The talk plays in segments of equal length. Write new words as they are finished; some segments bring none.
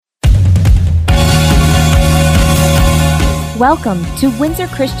Welcome to Windsor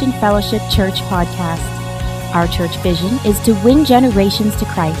Christian Fellowship Church Podcast. Our church vision is to win generations to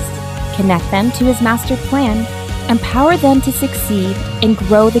Christ, connect them to His master plan, empower them to succeed, and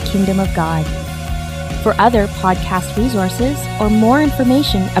grow the kingdom of God. For other podcast resources or more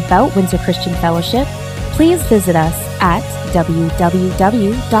information about Windsor Christian Fellowship, please visit us at www.wcf.ca.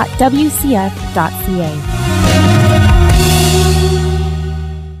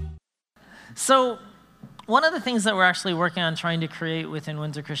 So, one of the things that we're actually working on trying to create within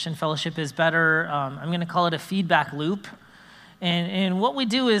Windsor Christian Fellowship is better, I'm going to call it a feedback loop. And what we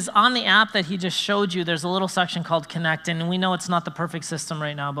do is on the app that he just showed you, there's a little section called Connect, and we know it's not the perfect system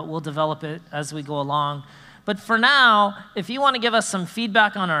right now, but we'll develop it as we go along. But for now, if you want to give us some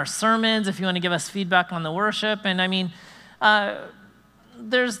feedback on our sermons, if you want to give us feedback on the worship, and I mean,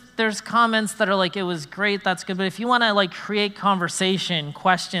 there's comments that are like, it was great, that's good, but if you want to like create conversation,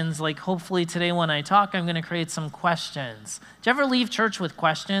 questions, like hopefully today when I talk, I'm going to create some questions. Do you ever leave church with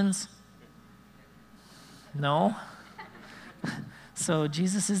questions? No? So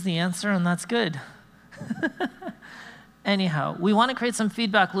Jesus is the answer, and that's good. Anyhow, we want to create some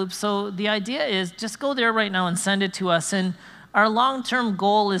feedback loops, so the idea is just go there right now and send it to us, and our long-term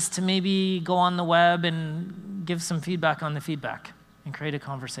goal is to maybe go on the web and give some feedback on the feedback and create a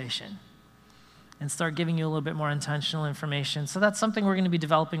conversation and start giving you a little bit more intentional information. So that's something we're going to be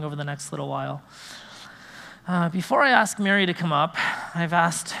developing over the next little while. Before I ask Mary to come up, I've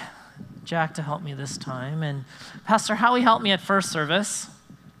asked Jack to help me this time. And Pastor Howie helped me at first service.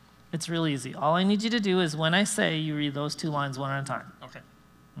 It's real easy. All I need you to do is when I say, you read those two lines one at a time.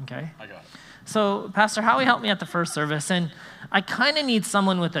 Okay? I got it. So Pastor Howie helped me at the first service, and I kind of need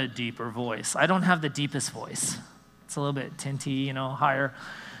someone with a deeper voice. I don't have the deepest voice. It's a little bit tinty, higher.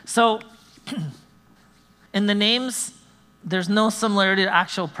 So in the names, there's no similarity to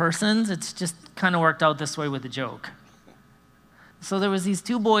actual persons. It's just kind of worked out this way with a joke. So there was these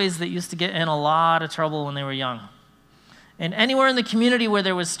two boys that used to get in a lot of trouble when they were young. And anywhere in the community where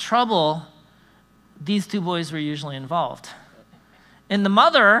there was trouble, these two boys were usually involved. And the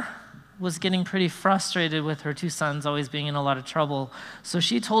mother was getting pretty frustrated with her two sons always being in a lot of trouble. So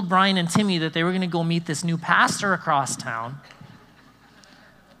she told Brian and Timmy that they were going to go meet this new pastor across town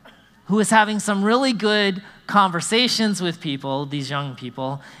who was having some really good conversations with people, these young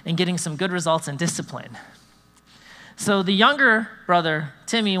people, and getting some good results in discipline. So the younger brother,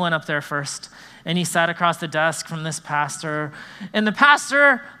 Timmy, went up there first, and he sat across the desk from this pastor. And the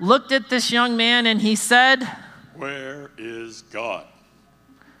pastor looked at this young man, and he said, "Where is God?"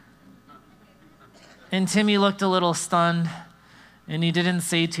 And Timmy looked a little stunned, and he didn't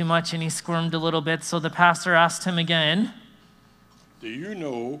say too much, and he squirmed a little bit. So the pastor asked him again, "Do you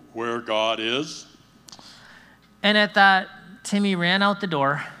know where God is?" And at that, Timmy ran out the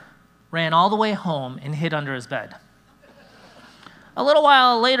door, ran all the way home, and hid under his bed. A little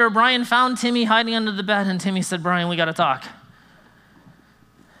while later, Brian found Timmy hiding under the bed, and Timmy said, "Brian, we got to talk."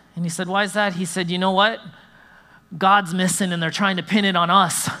 And he said, "Why is that?" He said, "You know what? God's missing, and they're trying to pin it on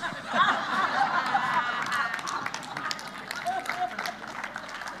us."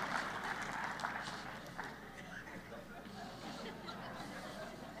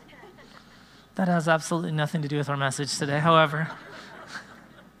 That has absolutely nothing to do with our message today, however.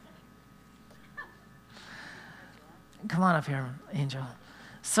 Come on up here, Angel.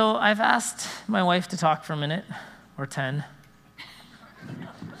 So I've asked my wife to talk for a minute, or 10.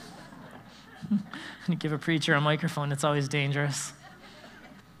 You give a preacher a microphone, it's always dangerous.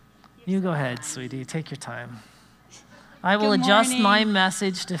 You go ahead, sweetie, take your time. I will adjust my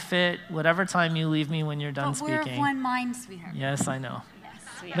message to fit whatever time you leave me when you're done speaking. We're of one mind, sweetheart. Yes, I know. Yes,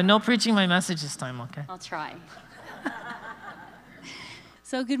 we are. But no preaching my message this time, okay? I'll try.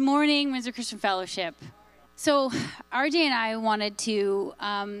 So good morning, Windsor Christian Fellowship. So RJ and I wanted to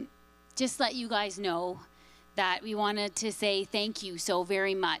just let you guys know that we wanted to say thank you so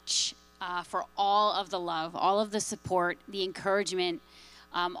very much for all of the love, all of the support, the encouragement,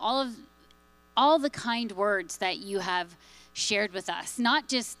 all the kind words that you have shared with us. Not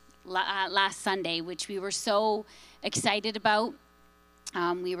just last Sunday, which we were so excited about.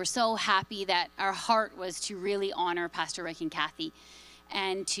 We were so happy that our heart was to really honor Pastor Rick and Kathy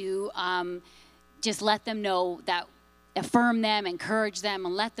and to just let them know that, affirm them, encourage them,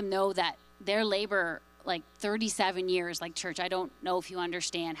 and let them know that their labor, like 37 years, like church, I don't know if you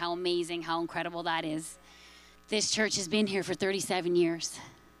understand how amazing, how incredible that is. This church has been here for 37 years,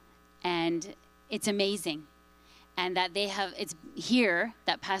 and it's amazing. And that it's here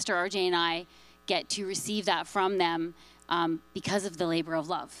that Pastor RJ and I get to receive that from them because of the labor of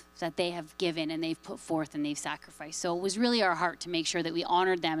love that they have given and they've put forth and they've sacrificed. So it was really our heart to make sure that we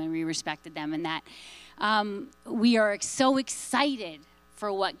honored them and we respected them, and that we are so excited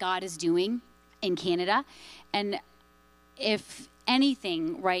for what God is doing in Canada. And if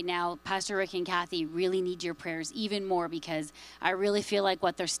anything right now, Pastor Rick and Kathy really need your prayers even more, because I really feel like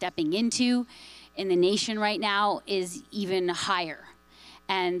what they're stepping into in the nation right now is even higher.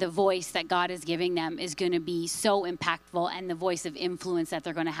 And the voice that God is giving them is going to be so impactful, and the voice of influence that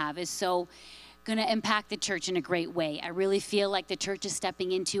they're going to have is so going to impact the church in a great way. I really feel like the church is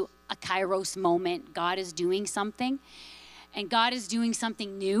stepping into a Kairos moment. God is doing something, and God is doing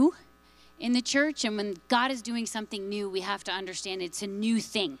something new in the church. And when God is doing something new, we have to understand it's a new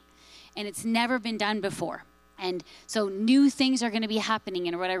thing, and it's never been done before. And so new things are going to be happening.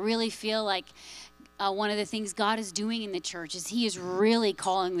 And what I really feel like one of the things God is doing in the church is he is really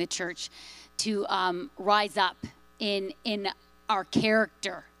calling the church to rise up in our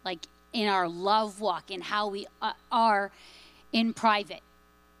character, like in our love walk, in how we are in private,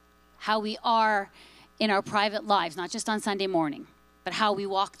 how we are in our private lives, not just on Sunday morning, but how we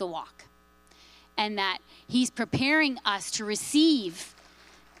walk the walk. And that he's preparing us to receive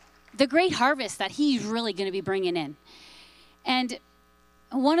the great harvest that he's really going to be bringing in. And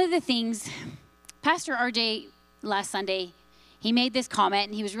one of the things, Pastor RJ last Sunday, he made this comment,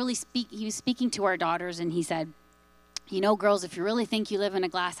 and he was speaking to our daughters, and he said, you know, girls, if you really think you live in a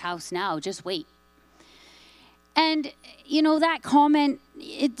glass house now, just wait. And, you know, that comment,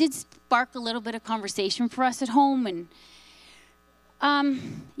 it did spark a little bit of conversation for us at home. And,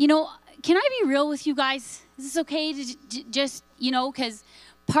 you know, can I be real with you guys? Is this okay to just, you know, because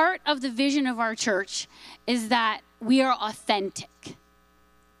part of the vision of our church is that we are authentic.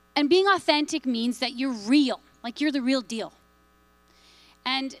 And being authentic means that you're real, like you're the real deal.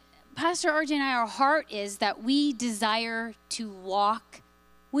 And Pastor RJ and I, our heart is that we desire to walk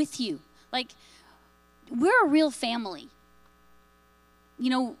with you. Like, we're a real family. You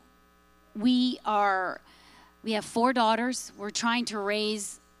know, we have 4 daughters. We're trying to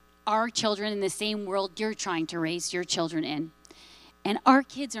raise our children in the same world you're trying to raise your children in. And our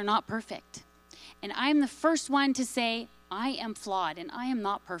kids are not perfect. And I'm the first one to say, I am flawed and I am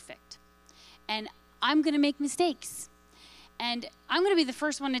not perfect. And I'm going to make mistakes. And I'm going to be the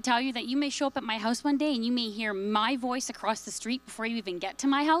first one to tell you that you may show up at my house one day and you may hear my voice across the street before you even get to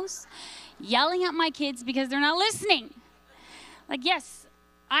my house, yelling at my kids because they're not listening. Like, yes,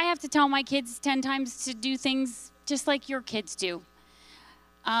 I have to tell my kids 10 times to do things just like your kids do.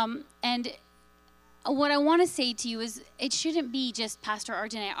 And what I want to say to you is it shouldn't be just Pastor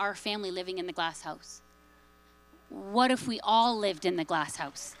RJ and I, our family, living in the glass house. What if we all lived in the glass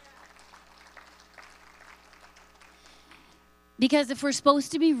house? Because if we're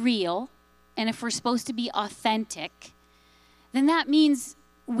supposed to be real, and if we're supposed to be authentic, then that means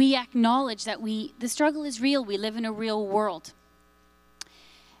we acknowledge that the struggle is real. We live in a real world.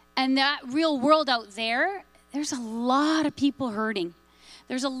 And that real world out there, there's a lot of people hurting.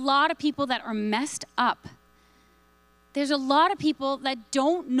 There's a lot of people that are messed up. There's a lot of people that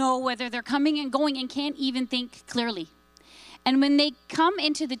don't know whether they're coming and going and can't even think clearly. And when they come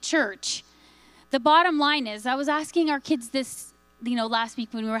into the church, the bottom line is, I was asking our kids this, you know, last week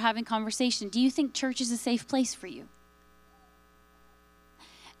when we were having conversation, do you think church is a safe place for you?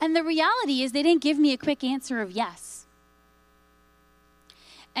 And the reality is they didn't give me a quick answer of yes.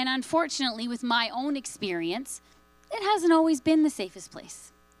 And unfortunately, with my own experience, it hasn't always been the safest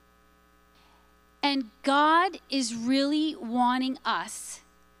place. And God is really wanting us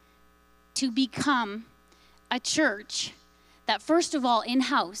to become a church that, first of all,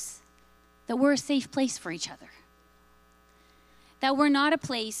 in-house, that we're a safe place for each other. That we're not a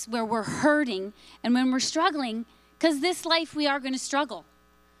place where we're hurting and when we're struggling, because this life we are going to struggle.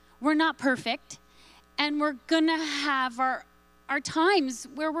 We're not perfect, and we're going to have our times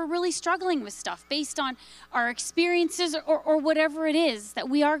where we're really struggling with stuff based on our experiences or whatever it is that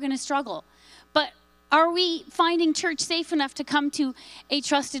we are going to struggle. But are we finding church safe enough to come to a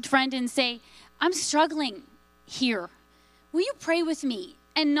trusted friend and say, I'm struggling here. Will you pray with me?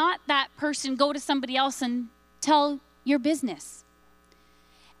 And not that person go to somebody else and tell your business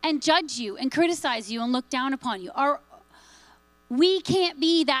and judge you and criticize you and look down upon you. We can't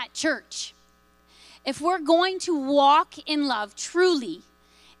be that church. If we're going to walk in love truly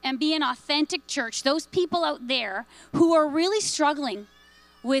and be an authentic church, those people out there who are really struggling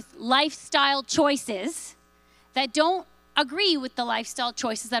with lifestyle choices that don't agree with the lifestyle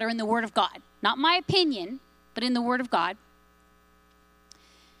choices that are in the Word of God, not my opinion, but in the Word of God.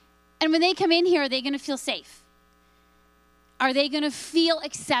 And when they come in here, are they going to feel safe? Are they going to feel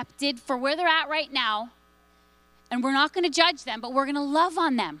accepted for where they're at right now And we're not going to judge them, but we're going to love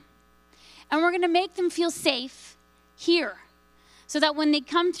on them. And we're going to make them feel safe here so that when they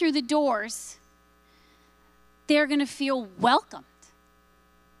come through the doors, they're going to feel welcomed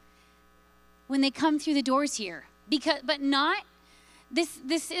when they come through the doors here.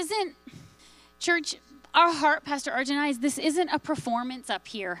 This isn't, church, our heart, Pastor Arjun and I, this isn't a performance up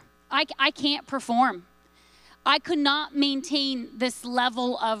here. I can't perform. I could not maintain this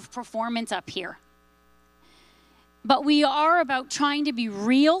level of performance up here. But we are about trying to be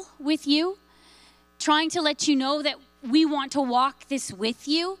real with you, trying to let you know that we want to walk this with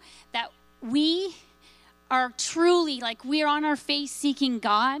you, that we are truly, like, we're on our face seeking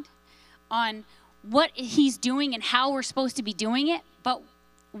God on what he's doing and how we're supposed to be doing it. But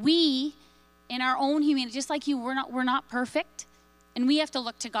we, in our own humanity, just like you, we're not perfect, and we have to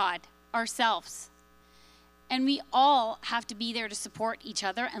look to God ourselves. And we all have to be there to support each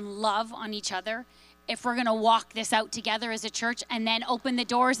other and love on each other if we're going to walk this out together as a church and then open the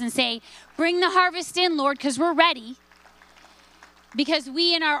doors and say, bring the harvest in, Lord, because we're ready. Because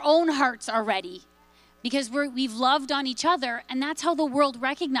we in our own hearts are ready. Because we've loved on each other, and that's how the world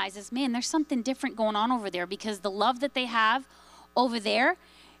recognizes, man, there's something different going on over there, because the love that they have over there,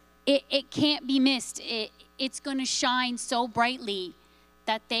 it can't be missed. It's going to shine so brightly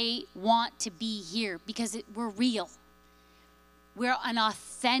that they want to be here because we're real. We're an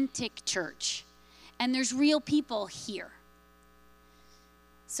authentic church, and there's real people here.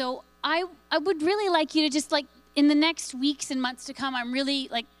 So I would really like you to just, like, in the next weeks and months to come, I'm really,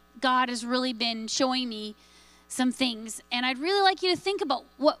 like, God has really been showing me some things, and I'd really like you to think about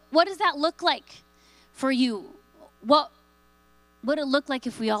what does that look like for you? What would it look like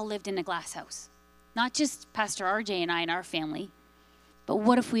if we all lived in a glass house? Not just Pastor RJ and I and our family, but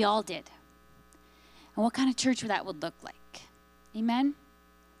what if we all did? And what kind of church that would look like? Amen?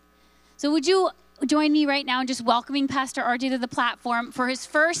 So would you join me right now in just welcoming Pastor RJ to the platform for his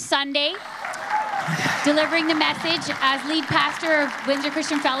first Sunday, delivering the message as lead pastor of Windsor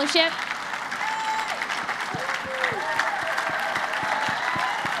Christian Fellowship.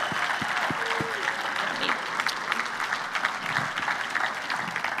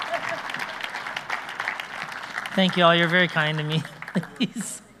 Thank you all. You're very kind to me.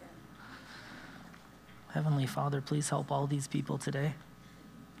 Please. Heavenly Father, please help all these people today.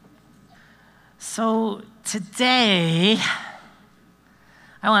 So today,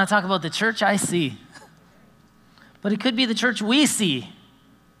 I want to talk about the church I see. But it could be the church we see.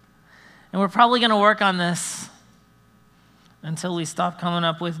 And we're probably going to work on this until we stop coming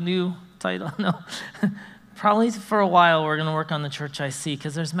up with new title. No, probably for a while we're going to work on the church I see,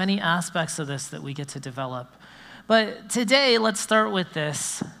 because there's many aspects of this that we get to develop. But today, let's start with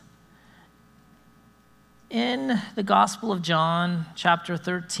this. In the Gospel of John, chapter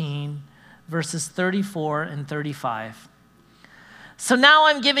 13, verses 34 and 35. So now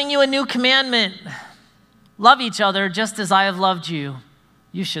I'm giving you a new commandment. Love each other just as I have loved you.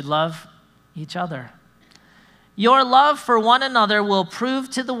 You should love each other. Your love for one another will prove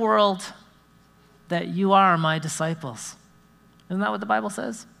to the world that you are my disciples. Isn't that what the Bible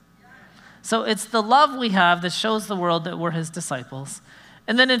says? So it's the love we have that shows the world that we're his disciples.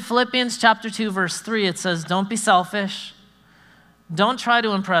 And then in Philippians chapter 2, verse 3, it says, don't be selfish. Don't try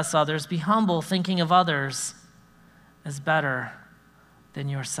to impress others. Be humble, thinking of others as better than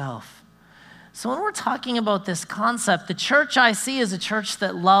yourself. So when we're talking about this concept, the church I see is a church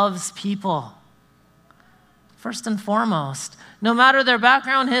that loves people. First and foremost, no matter their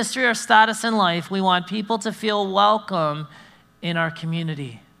background, history, or status in life, we want people to feel welcome in our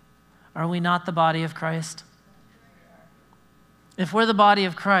community. Are we not the body of Christ? If we're the body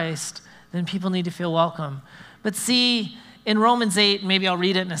of Christ, then people need to feel welcome. But see, in Romans 8, maybe I'll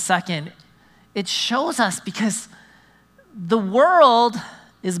read it in a second, it shows us, because the world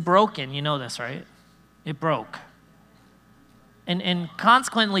is broken. You know this, right? It broke. And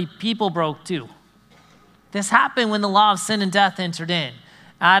consequently, people broke too. This happened when the law of sin and death entered in.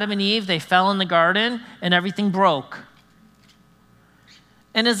 Adam and Eve, they fell in the garden, and everything broke.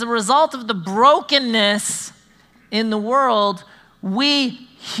 And as a result of the brokenness in the world, we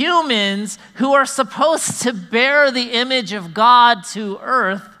humans who are supposed to bear the image of God to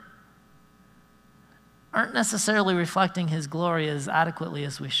earth aren't necessarily reflecting his glory as adequately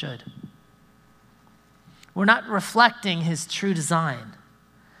as we should. We're not reflecting his true design.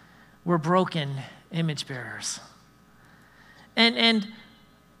 We're broken image bearers. And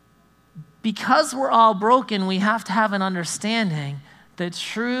because we're all broken, we have to have an understanding that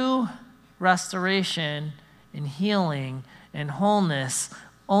true restoration and healing and wholeness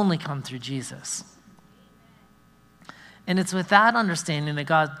only come through Jesus. And it's with that understanding that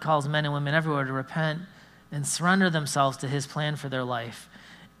God calls men and women everywhere to repent, and surrender themselves to his plan for their life.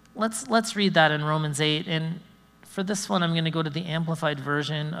 Let's read that in Romans 8. And for this one, I'm going to go to the Amplified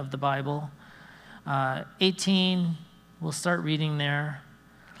Version of the Bible. 18, we'll start reading there.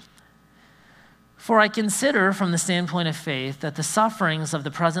 For I consider from the standpoint of faith that the sufferings of the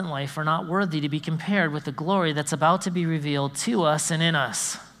present life are not worthy to be compared with the glory that's about to be revealed to us and in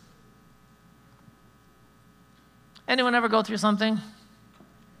us. Anyone ever go through something?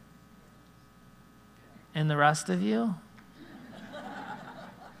 And the rest of you?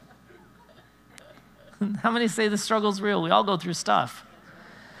 How many say the struggle's real? We all go through stuff.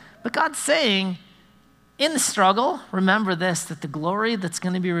 But God's saying, in the struggle, remember this, that the glory that's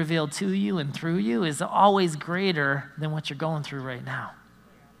going to be revealed to you and through you is always greater than what you're going through right now.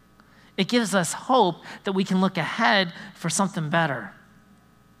 It gives us hope that we can look ahead for something better.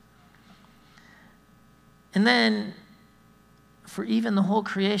 And then, for even the whole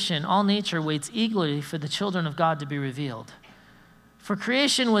creation, all nature waits eagerly for the children of God to be revealed. For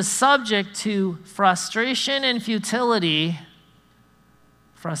creation was subject to frustration and futility,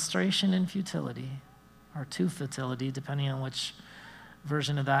 or to futility, depending on which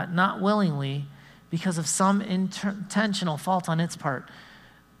version of that, not willingly, because of some intentional fault on its part.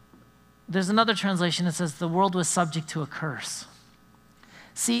 There's another translation that says the world was subject to a curse.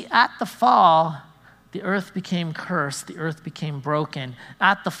 See, at the fall, the earth became cursed, the earth became broken.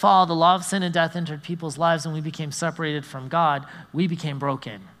 At the fall, the law of sin and death entered people's lives and we became separated from God. We became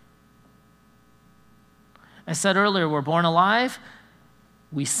broken. I said earlier, we're born alive.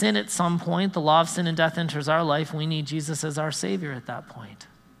 We sin at some point. The law of sin and death enters our life. We need Jesus as our Savior at that point.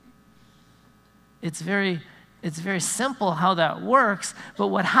 It's very simple how that works, but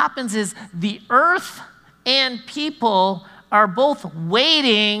what happens is the earth and people are both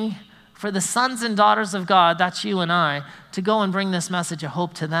waiting for the sons and daughters of God, that's you and I, to go and bring this message of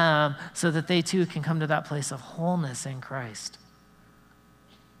hope to them so that they too can come to that place of wholeness in Christ.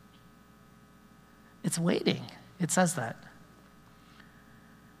 It's waiting. It says that.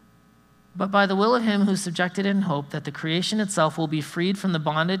 But by the will of him who subjected it in hope that the creation itself will be freed from the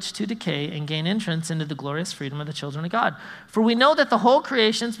bondage to decay and gain entrance into the glorious freedom of the children of God. For we know that the whole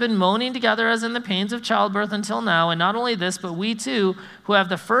creation's been moaning together as in the pains of childbirth until now, and not only this, but we too, who have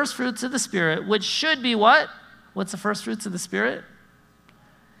the first fruits of the Spirit, which should be what? What's the first fruits of the Spirit?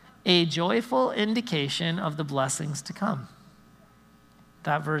 A joyful indication of the blessings to come.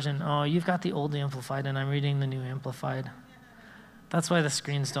 That version, oh, you've got the old Amplified, and I'm reading the new Amplified. That's why the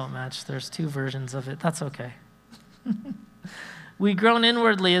screens don't match. There's two versions of it. That's okay. We groan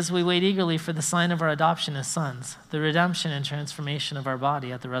inwardly as we wait eagerly for the sign of our adoption as sons, the redemption and transformation of our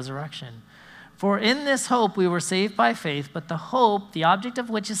body at the resurrection. For in this hope we were saved by faith, but the hope, the object of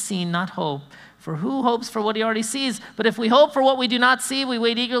which is seen, not hope. For who hopes for what he already sees? But if we hope for what we do not see, we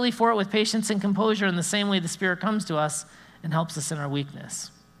wait eagerly for it with patience and composure. In the same way, the Spirit comes to us and helps us in our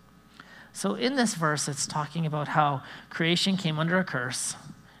weakness. So in this verse, it's talking about how creation came under a curse,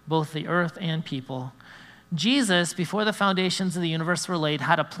 both the earth and people. Jesus, before the foundations of the universe were laid,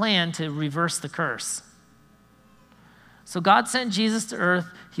 had a plan to reverse the curse. So God sent Jesus to earth.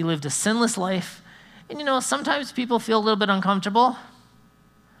 He lived a sinless life. And you know, sometimes people feel a little bit uncomfortable.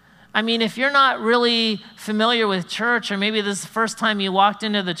 I mean, if you're not really familiar with church, or maybe this is the first time you walked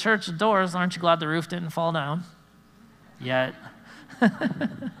into the church doors, aren't you glad the roof didn't fall down yet?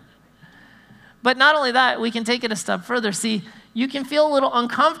 But not only that, we can take it a step further. See, you can feel a little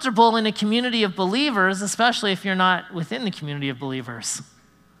uncomfortable in a community of believers, especially if you're not within the community of believers.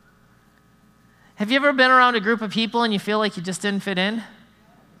 Have you ever been around a group of people and you feel like you just didn't fit in?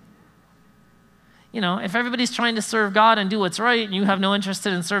 You know, if everybody's trying to serve God and do what's right, and you have no interest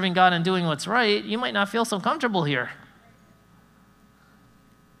in serving God and doing what's right, you might not feel so comfortable here.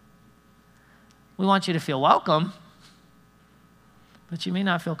 We want you to feel welcome, but you may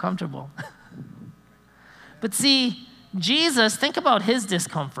not feel comfortable. But see, Jesus, think about his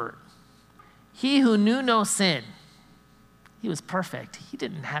discomfort. He who knew no sin, he was perfect. He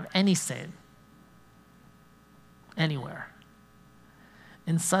didn't have any sin anywhere.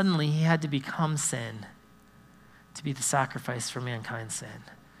 And suddenly he had to become sin to be the sacrifice for mankind's sin.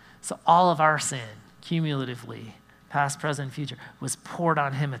 So all of our sin, cumulatively, past, present, future, was poured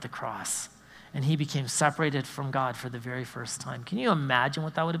on him at the cross. And he became separated from God for the very first time. Can you imagine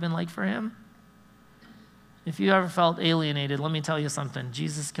what that would have been like for him? If you ever felt alienated, let me tell you something.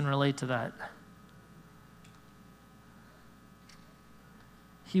 Jesus can relate to that.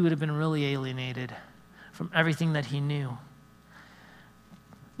 He would have been really alienated from everything that he knew.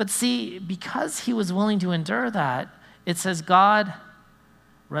 But see, because he was willing to endure that, it says God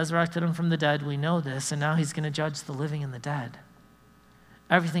resurrected him from the dead. We know this, and now he's going to judge the living and the dead.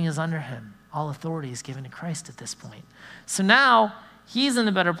 Everything is under him. All authority is given to Christ at this point. So now he's in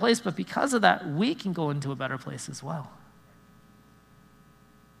a better place, but because of that, we can go into a better place as well.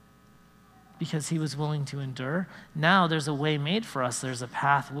 Because he was willing to endure, now there's a way made for us. There's a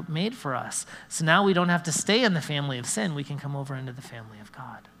path made for us. So now we don't have to stay in the family of sin. We can come over into the family of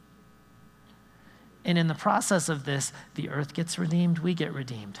God. And in the process of this, the earth gets redeemed, we get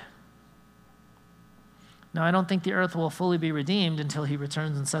redeemed. Now, I don't think the earth will fully be redeemed until he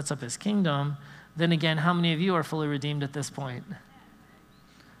returns and sets up his kingdom. Then again, how many of you are fully redeemed at this point?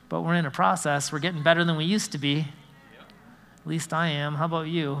 But we're in a process. We're getting better than we used to be. At least I am. How about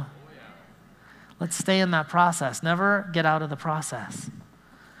you? Let's stay in that process. Never get out of the process.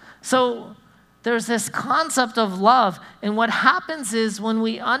 So there's this concept of love. And what happens is when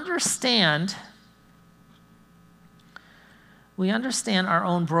we understand our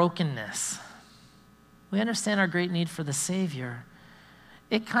own brokenness, we understand our great need for the Savior,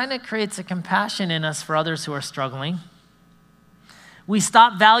 it kind of creates a compassion in us for others who are struggling. We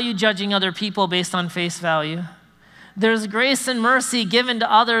stop value judging other people based on face value. There's grace and mercy given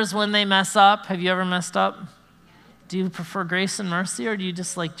to others when they mess up. Have you ever messed up? Do you prefer grace and mercy, or do you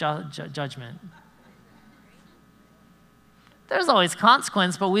just like judgment? There's always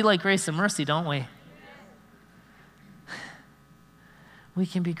consequence, but we like grace and mercy, don't we? We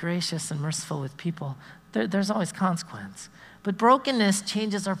can be gracious and merciful with people. There's always consequence. But brokenness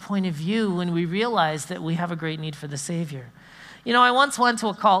changes our point of view when we realize that we have a great need for the Savior. You know, I once went to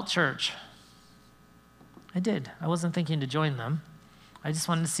a cult church. I did. I wasn't thinking to join them. I just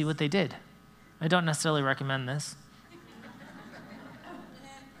wanted to see what they did. I don't necessarily recommend this.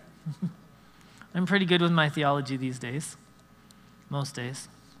 I'm pretty good with my theology these days. Most days.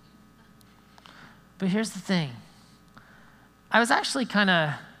 But here's the thing. I was actually kind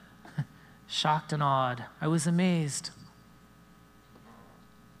of shocked and awed. I was amazed.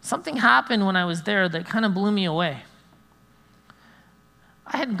 Something happened when I was there that kind of blew me away.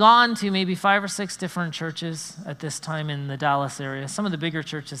 I had gone to maybe 5 or 6 different churches at this time in the Dallas area, some of the bigger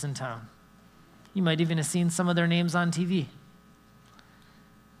churches in town. You might even have seen some of their names on TV.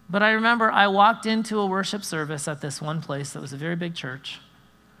 But I remember I walked into a worship service at this one place that was a very big church.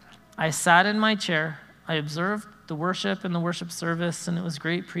 I sat in my chair. I observed the worship and the worship service, and it was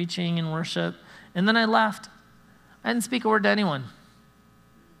great preaching and worship. And then I left. I didn't speak a word to anyone.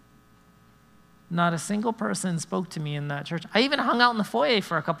 Not a single person spoke to me in that church. I even hung out in the foyer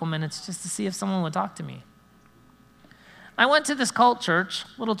for a couple minutes just to see if someone would talk to me. I went to this cult church,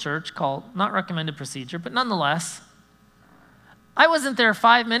 little church cult, not recommended procedure, but nonetheless, I wasn't there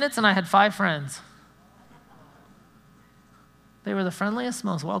 5 minutes and I had 5 friends. They were the friendliest,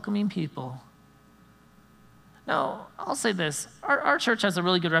 most welcoming people. Now, I'll say this. Our church has a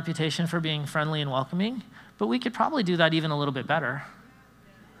really good reputation for being friendly and welcoming, but we could probably do that even a little bit better.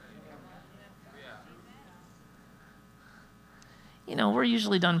 You know, we're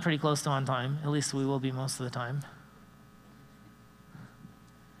usually done pretty close to on time. At least we will be most of the time.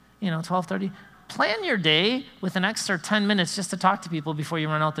 12:30. Plan your day with an extra 10 minutes just to talk to people before you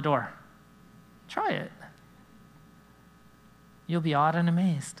run out the door. Try it. You'll be awed and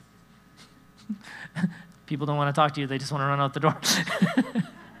amazed. People don't want to talk to you. They just want to run out the door.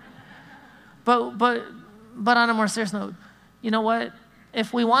 But on a more serious note, you know what?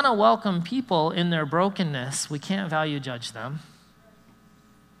 If we want to welcome people in their brokenness, we can't value judge them.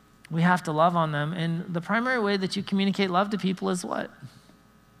 We have to love on them. And the primary way that you communicate love to people is what?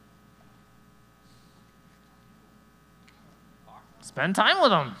 Spend time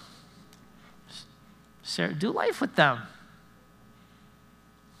with them. Share, do life with them.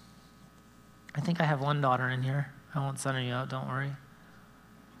 I think I have one daughter in here. I won't send you out, don't worry.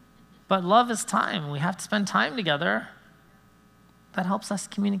 But love is time. We have to spend time together. That helps us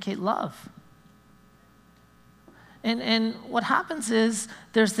communicate love. And what happens is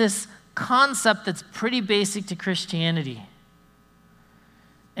there's this concept that's pretty basic to Christianity.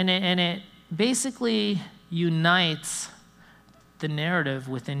 And it basically unites the narrative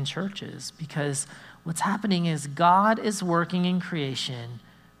within churches, because what's happening is God is working in creation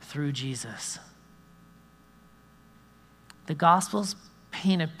through Jesus. The Gospels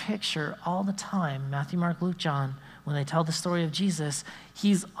paint a picture all the time. Matthew, Mark, Luke, John, when they tell the story of Jesus,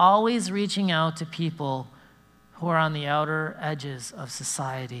 he's always reaching out to people who are on the outer edges of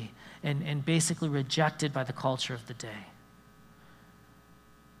society and basically rejected by the culture of the day.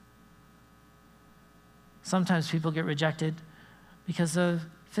 Sometimes people get rejected because of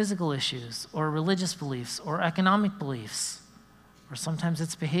physical issues or religious beliefs or economic beliefs, or sometimes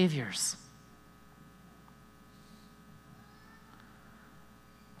it's behaviors.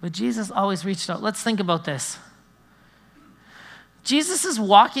 But Jesus always reached out. Let's think about this. Jesus is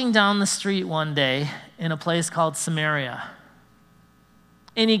walking down the street one day in a place called Samaria.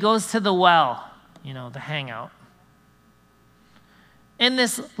 And he goes to the well, the hangout. And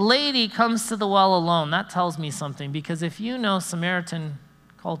this lady comes to the well alone. That tells me something, because if you know Samaritan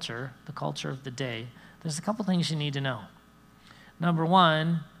culture, the culture of the day, there's a couple things you need to know. Number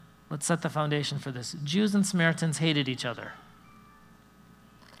one, let's set the foundation for this. Jews and Samaritans hated each other.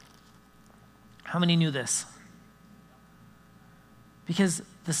 How many knew this? Because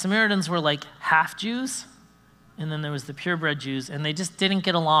the Samaritans were like half Jews, and then there was the purebred Jews, and they just didn't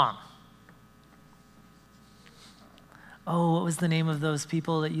get along. Oh, what was the name of those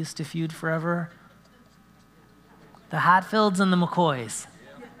people that used to feud forever? The Hatfields and the McCoys.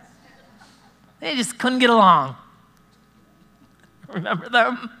 They just couldn't get along. Remember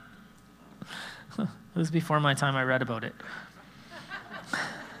them? It was before my time. I read about it.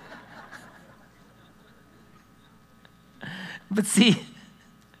 But see,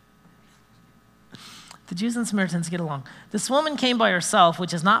 the Jews and Samaritans get along. This woman came by herself,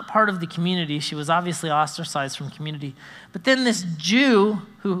 which is not part of the community. She was obviously ostracized from community. But then this Jew,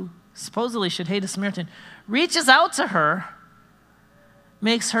 who supposedly should hate a Samaritan, reaches out to her,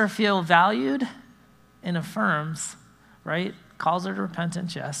 makes her feel valued, and affirms, right? Calls her to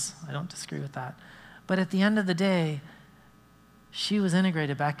repentance, yes. I don't disagree with that. But at the end of the day, she was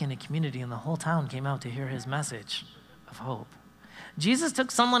integrated back into community, and the whole town came out to hear his message of hope. Jesus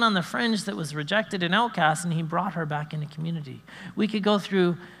took someone on the fringe that was rejected and outcast, and he brought her back into community. We could go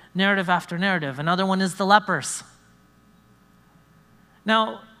through narrative after narrative. Another one is the lepers.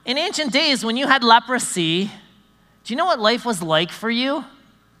 Now, in ancient days, when you had leprosy, do you know what life was like for you?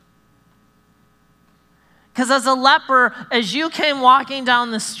 Because as a leper, as you came walking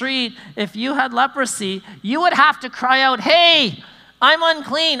down the street, if you had leprosy, you would have to cry out, "Hey, I'm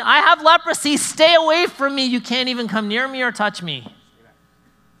unclean. I have leprosy. Stay away from me. You can't even come near me or touch me."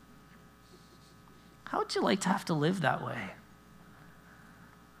 How would you like to have to live that way?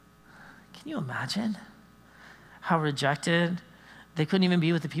 Can you imagine how rejected? They couldn't even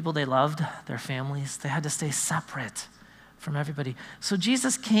be with the people they loved, their families. They had to stay separate from everybody. So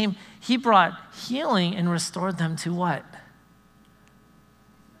Jesus came, he brought healing and restored them to what?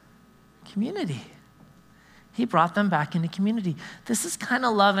 Community. He brought them back into community. This is kind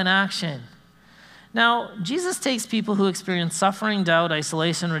of love in action. Now, Jesus takes people who experience suffering, doubt,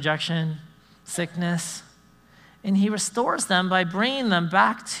 isolation, rejection, sickness, and he restores them by bringing them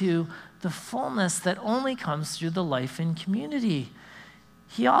back to the fullness that only comes through the life in community.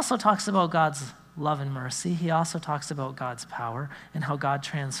 He also talks about God's love and mercy. He also talks about God's power and how God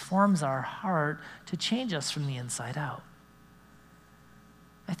transforms our heart to change us from the inside out.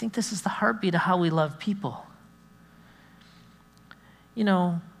 I think this is the heartbeat of how we love people.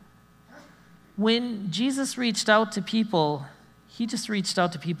 When Jesus reached out to people, he just reached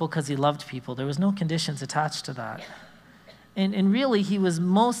out to people because he loved people. There was no conditions attached to that. And really, he was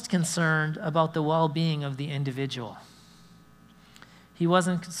most concerned about the well-being of the individual. He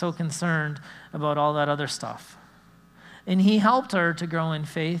wasn't so concerned about all that other stuff. And he helped her to grow in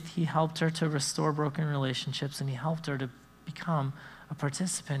faith. He helped her to restore broken relationships, and he helped her to become a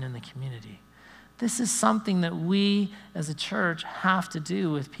participant in the community. This is something that we as a church have to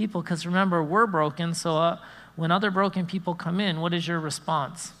do with people, because remember, we're broken, so when other broken people come in, what is your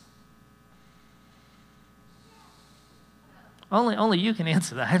response? Only you can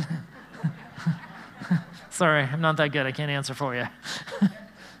answer that. Sorry, I'm not that good. I can't answer for you.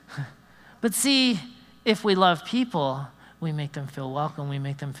 But see, if we love people, we make them feel welcome. We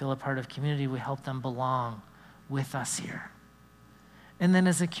make them feel a part of community. We help them belong with us here. And then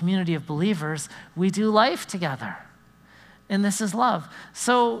as a community of believers, we do life together. And this is love.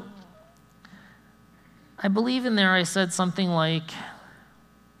 So I believe in there I said something like,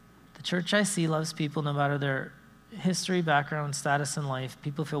 the church I see loves people no matter their history, background, status in life.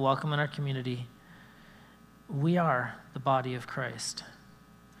 People feel welcome in our community. We are the body of Christ.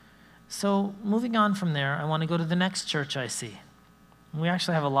 So moving on from there, I want to go to the next church I see. We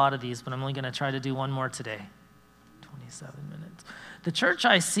actually have a lot of these, but I'm only going to try to do one more today. 27 minutes. The church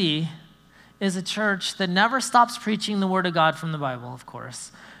I see is a church that never stops preaching the Word of God from the Bible, of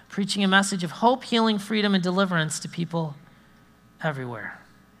course, preaching a message of hope, healing, freedom, and deliverance to people everywhere.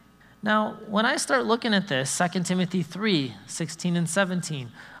 Now, when I start looking at this, 2 Timothy 3, 16 and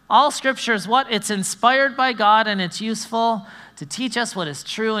 17, all Scripture is what? It's inspired by God, and it's useful to teach us what is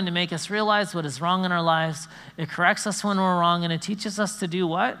true and to make us realize what is wrong in our lives. It corrects us when we're wrong, and it teaches us to do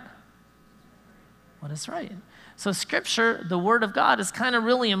what? What is right. So Scripture, the Word of God, is kind of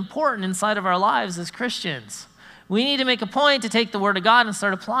really important inside of our lives as Christians. We need to make a point to take the Word of God and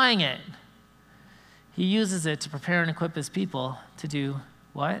start applying it. He uses it to prepare and equip his people to do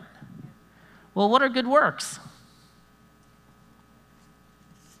what? Well, what are good works?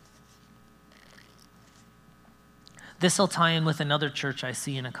 This will tie in with another church I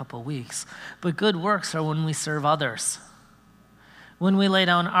see in a couple weeks. But good works are when we serve others. When we lay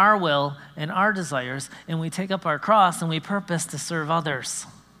down our will and our desires, and we take up our cross and we purpose to serve others.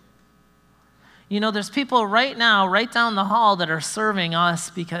 You know, there's people right now, right down the hall, that are serving us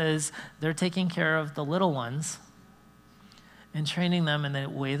because they're taking care of the little ones and training them in the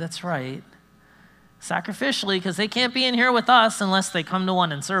way that's right, sacrificially, because they can't be in here with us unless they come to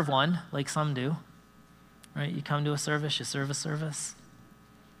one and serve one, like some do. Right? You come to a service, you serve a service.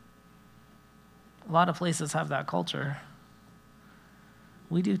 A lot of places have that culture.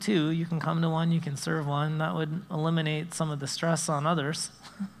 We do too. You can come to one, you can serve one. That would eliminate some of the stress on others.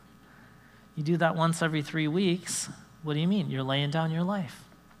 You do that once every 3 weeks. What do you mean? You're laying down your life.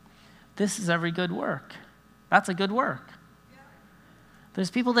 This is every good work. That's a good work.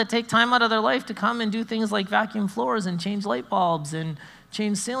 There's people that take time out of their life to come and do things like vacuum floors and change light bulbs and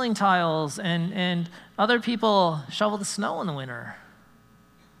change ceiling tiles, and other people shovel the snow in the winter.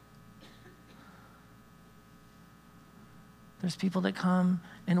 There's people that come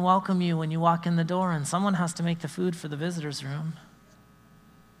and welcome you when you walk in the door, and someone has to make the food for the visitor's room.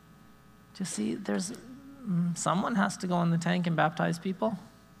 Do you see, someone has to go in the tank and baptize people.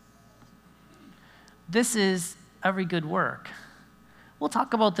 This is every good work. We'll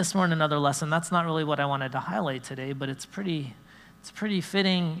talk about this more in another lesson. That's not really what I wanted to highlight today, but it's a pretty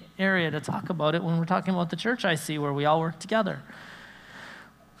fitting area to talk about it when we're talking about the church I see, where we all work together.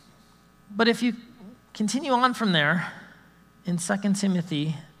 But if you continue on from there, in 2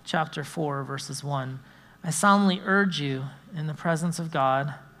 Timothy chapter 4, verses 1, I solemnly urge you in the presence of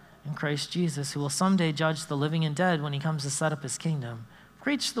God in Christ Jesus, who will someday judge the living and dead when he comes to set up his kingdom.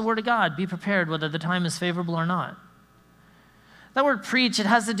 Preach the word of God. Be prepared whether the time is favorable or not. That word preach, it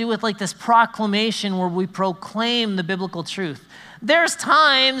has to do with like this proclamation where we proclaim the biblical truth. There's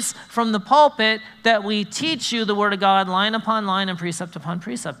times from the pulpit that we teach you the word of God line upon line and precept upon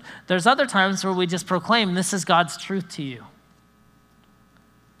precept. There's other times where we just proclaim this is God's truth to you.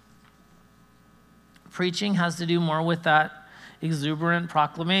 Preaching has to do more with that exuberant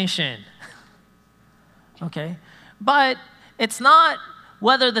proclamation. Okay? But it's not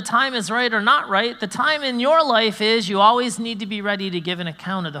whether the time is right or not right. The time in your life is you always need to be ready to give an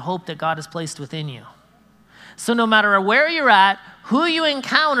account of the hope that God has placed within you. So no matter where you're at, who you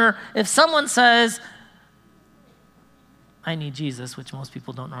encounter, if someone says, I need Jesus, which most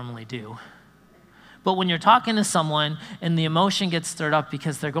people don't normally do. But when you're talking to someone and the emotion gets stirred up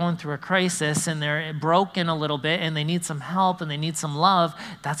because they're going through a crisis and they're broken a little bit and they need some help and they need some love,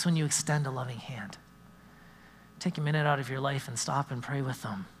 that's when you extend a loving hand. Take a minute out of your life and stop and pray with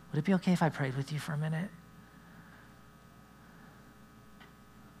them. Would it be okay if I prayed with you for a minute?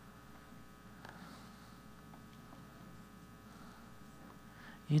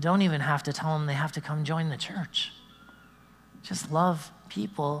 You don't even have to tell them they have to come join the church. Just love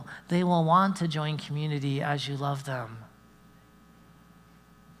people. They will want to join community as you love them.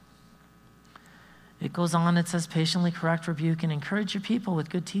 It goes on, it says, patiently correct, rebuke, and encourage your people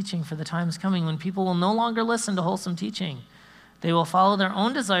with good teaching, for the time is coming when people will no longer listen to wholesome teaching. They will follow their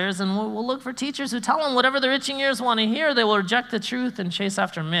own desires and will look for teachers who tell them whatever their itching ears want to hear. They will reject the truth and chase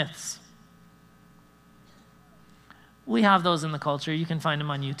after myths. We have those in the culture. You can find them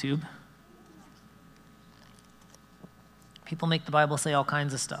on YouTube. People make the Bible say all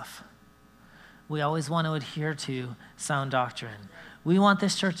kinds of stuff. We always want to adhere to sound doctrine. We want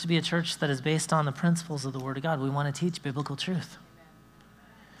this church to be a church that is based on the principles of the Word of God. We want to teach biblical truth.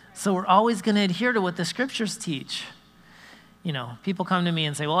 So we're always going to adhere to what the Scriptures teach. You know, people come to me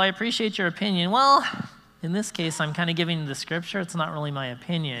and say, well, I appreciate your opinion. Well, in this case, I'm kind of giving the Scripture. It's not really my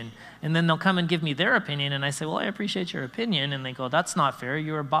opinion. And then they'll come and give me their opinion, and I say, well, I appreciate your opinion. And they go, that's not fair.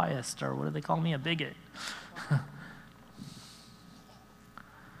 You're biased, or what do they call me, a bigot?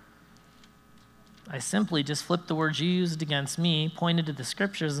 I simply just flipped the words you used against me, pointed to the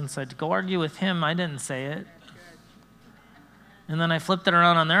Scriptures and said, go argue with him. I didn't say it. And then I flipped it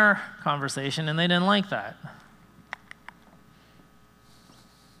around on their conversation, and they didn't like that.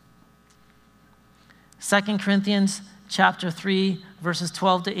 2 Corinthians chapter 3, verses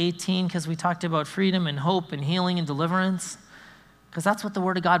 12 to 18, because we talked about freedom and hope and healing and deliverance, because that's what the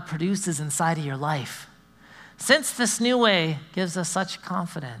Word of God produces inside of your life. Since this new way gives us such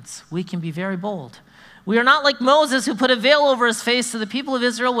confidence, we can be very bold. We are not like Moses, who put a veil over his face so the people of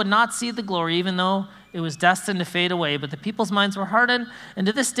Israel would not see the glory, even though it was destined to fade away. But the people's minds were hardened, and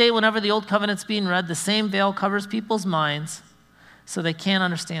to this day, whenever the Old Covenant's being read, the same veil covers people's minds so they can't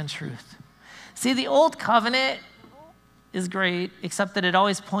understand truth. See, the old covenant is great, except that it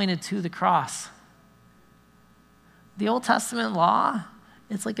always pointed to the cross. The Old Testament law,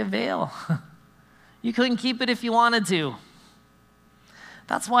 it's like a veil. You couldn't keep it if you wanted to.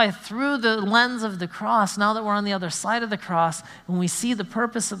 That's why through the lens of the cross, now that we're on the other side of the cross, when we see the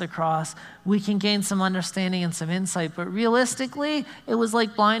purpose of the cross, we can gain some understanding and some insight. But realistically, it was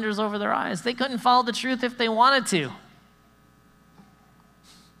like blinders over their eyes. They couldn't follow the truth if they wanted to.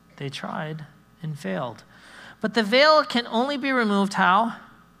 They tried and failed. But the veil can only be removed how?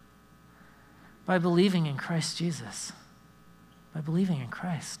 By believing in Christ Jesus. By believing in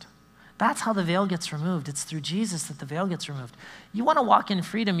Christ. That's how the veil gets removed. It's through Jesus that the veil gets removed. You want to walk in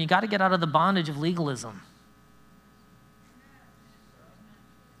freedom, you got to get out of the bondage of legalism.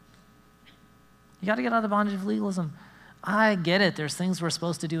 You got to get out of the bondage of legalism. I get it. There's things we're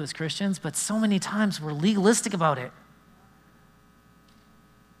supposed to do as Christians, but so many times we're legalistic about it.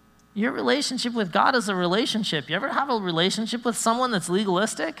 Your relationship with God is a relationship. You ever have a relationship with someone that's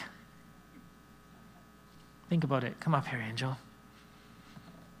legalistic? Think about it. Come up here, Angel.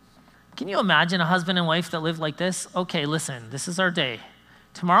 Can you imagine a husband and wife that live like this? Okay, listen, this is our day.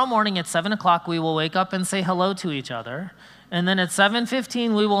 Tomorrow morning at 7 o'clock, we will wake up and say hello to each other. And then at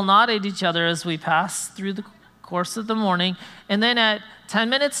 7:15, we will nod at each other as we pass through the course of the morning. And then at 10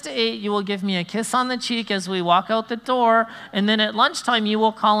 minutes to 8, you will give me a kiss on the cheek as we walk out the door. And then at lunchtime, you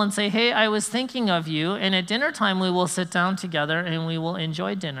will call and say, hey, I was thinking of you. And at dinner time, we will sit down together and we will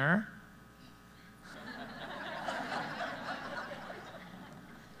enjoy dinner.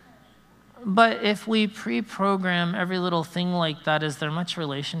 But if we pre-program every little thing like that, is there much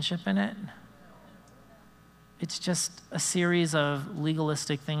relationship in it? It's just a series of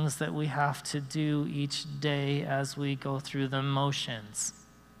legalistic things that we have to do each day as we go through the motions.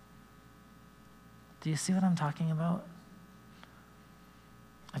 Do you see what I'm talking about?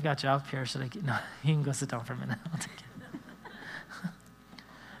 I've got you up here. Should I get? No, you can go sit down for a minute. I'll take it.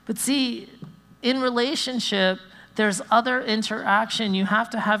 But see, in relationship, there's other interaction. You have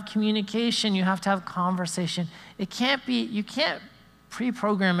to have communication. You have to have conversation. You can't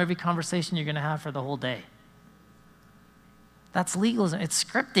pre-program every conversation you're going to have for the whole day. That's legalism. It's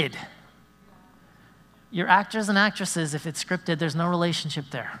scripted. You're actors and actresses. If it's scripted, there's no relationship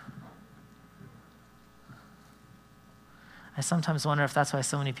there. I sometimes wonder if that's why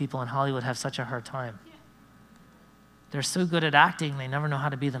so many people in Hollywood have such a hard time. They're so good at acting, they never know how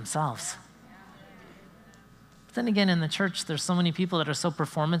to be themselves. But then again, in the church, there's so many people that are so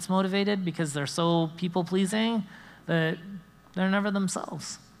performance motivated because they're so people-pleasing that they're never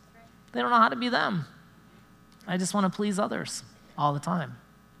themselves. They don't know how to be them. I just want to please others all the time.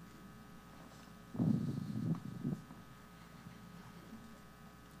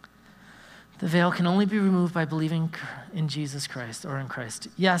 The veil can only be removed by believing in Jesus Christ or in Christ.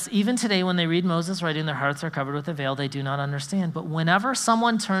 Yes, even today when they read Moses' writing, their hearts are covered with a veil they do not understand. But whenever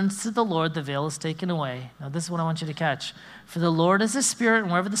someone turns to the Lord, the veil is taken away. Now this is what I want you to catch. For the Lord is a spirit, and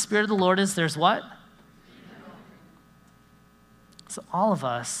wherever the Spirit of the Lord is, there's what? So all of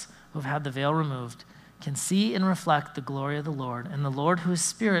us who have had the veil removed can see and reflect the glory of the Lord. And the Lord, whose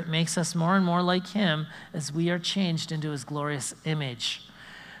Spirit makes us more and more like him as we are changed into his glorious image.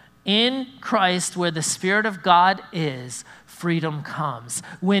 In Christ, where the Spirit of God is, freedom comes.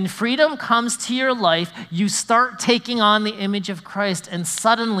 When freedom comes to your life, you start taking on the image of Christ, and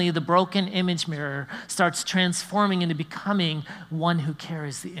suddenly the broken image mirror starts transforming into becoming one who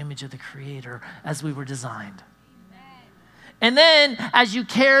carries the image of the Creator as we were designed. And then, as you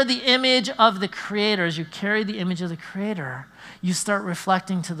carry the image of the Creator, you start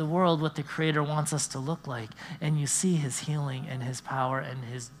reflecting to the world what the Creator wants us to look like, and you see his healing and his power and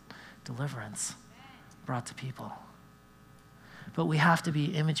his deliverance brought to people. But we have to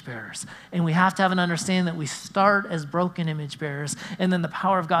be image bearers, and we have to have an understanding that we start as broken image bearers, and then the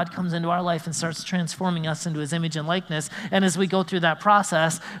power of God comes into our life and starts transforming us into his image and likeness. And as we go through that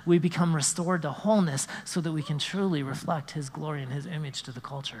process, we become restored to wholeness so that we can truly reflect his glory and his image to the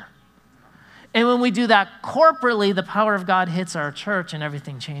culture. And when we do that corporately, the power of God hits our church and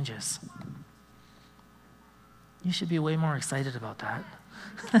everything changes. You should be way more excited about that.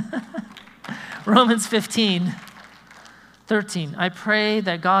 Romans 15:13. I pray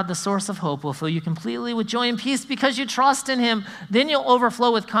that God, the source of hope, will fill you completely with joy and peace because you trust in him. Then you'll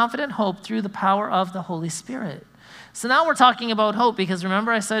overflow with confident hope through the power of the Holy Spirit. So now we're talking about hope because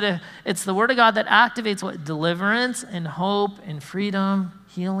remember I said it's the word of God that activates what? Deliverance and hope and freedom,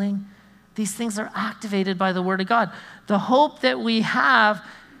 healing. These things are activated by the word of God. The hope that we have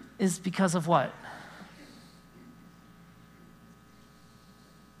is because of what?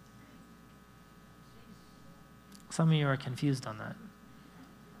 Some of you are confused on that.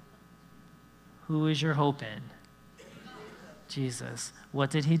 Who is your hope in? Jesus. What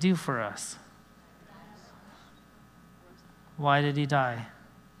did he do for us? Why did he die?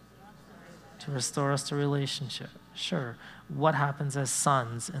 To restore us to relationship. Sure. What happens as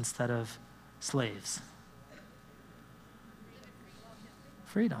sons instead of slaves?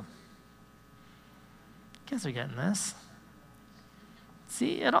 Freedom. You guys are getting this.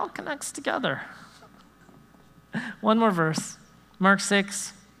 See, it all connects together. One more verse. Mark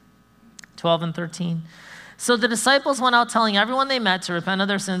 6, 12 and 13. So the disciples went out telling everyone they met to repent of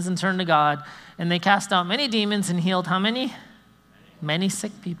their sins and turn to God. And they cast out many demons and healed how many? Many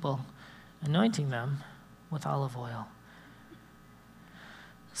sick people, anointing them with olive oil.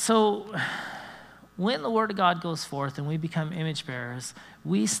 So when the word of God goes forth and we become image bearers,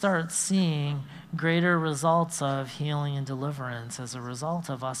 we start seeing greater results of healing and deliverance as a result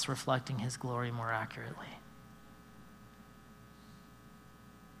of us reflecting his glory more accurately.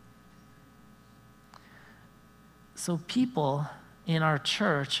 So people in our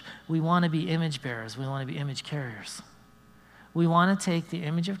church, we want to be image bearers. We want to be image carriers. We want to take the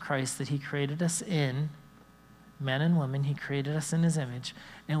image of Christ that he created us in, men and women, he created us in his image,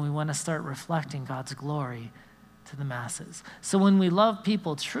 and we want to start reflecting God's glory to the masses. So when we love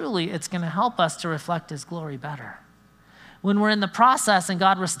people truly, it's going to help us to reflect his glory better. When we're in the process and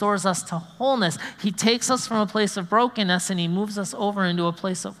God restores us to wholeness, he takes us from a place of brokenness and he moves us over into a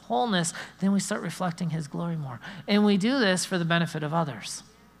place of wholeness, then we start reflecting his glory more. And we do this for the benefit of others.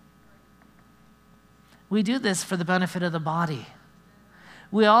 We do this for the benefit of the body.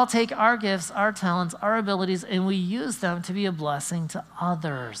 We all take our gifts, our talents, our abilities, and we use them to be a blessing to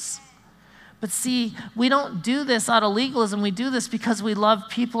others. But see, we don't do this out of legalism. We do this because we love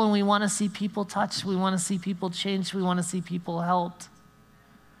people and we want to see people touched. We want to see people changed. We want to see people helped.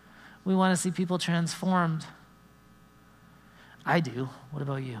 We want to see people transformed. I do. What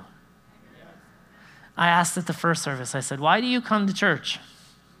about you? I asked at the first service, I said, why do you come to church?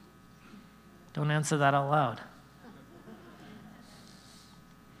 Don't answer that out loud.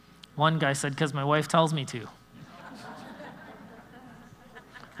 One guy said, because my wife tells me to.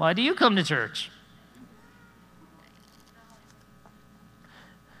 Why do you come to church?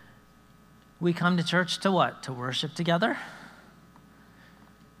 We come to church to what? To worship together?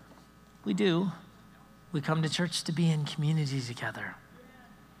 We do. We come to church to be in community together.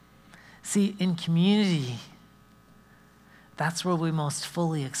 See, in community, that's where we most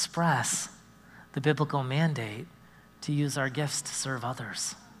fully express the biblical mandate to use our gifts to serve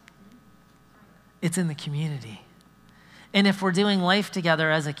others. It's in the community. And if we're doing life together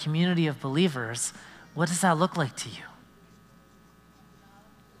as a community of believers, what does that look like to you?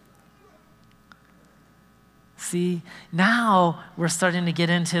 See, now we're starting to get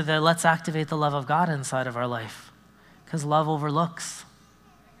into the let's activate the love of God inside of our life, because love overlooks.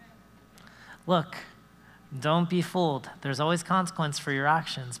 Look, don't be fooled. There's always consequence for your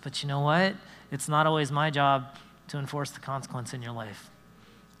actions, but you know what? It's not always my job to enforce the consequence in your life.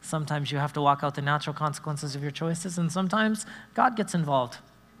 Sometimes you have to walk out the natural consequences of your choices, and sometimes God gets involved.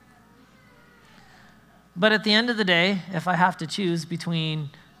 But at the end of the day, if I have to choose between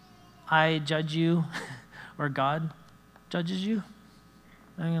I judge you or God judges you,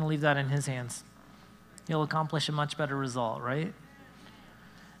 I'm going to leave that in his hands. He'll accomplish a much better result, right?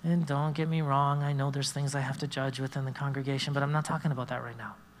 And don't get me wrong, I know there's things I have to judge within the congregation, but I'm not talking about that right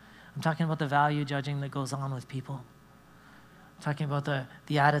now. I'm talking about the value judging that goes on with people. Talking about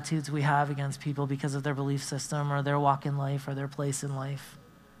the attitudes we have against people because of their belief system or their walk in life or their place in life.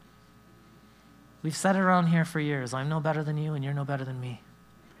 We've said it around here for years. I'm no better than you and you're no better than me.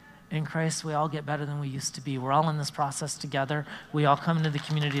 In Christ, we all get better than we used to be. We're all in this process together. We all come into the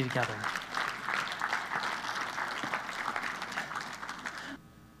community together.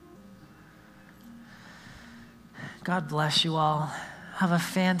 God bless you all. Have a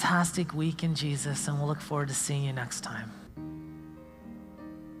fantastic week in Jesus, and we'll look forward to seeing you next time.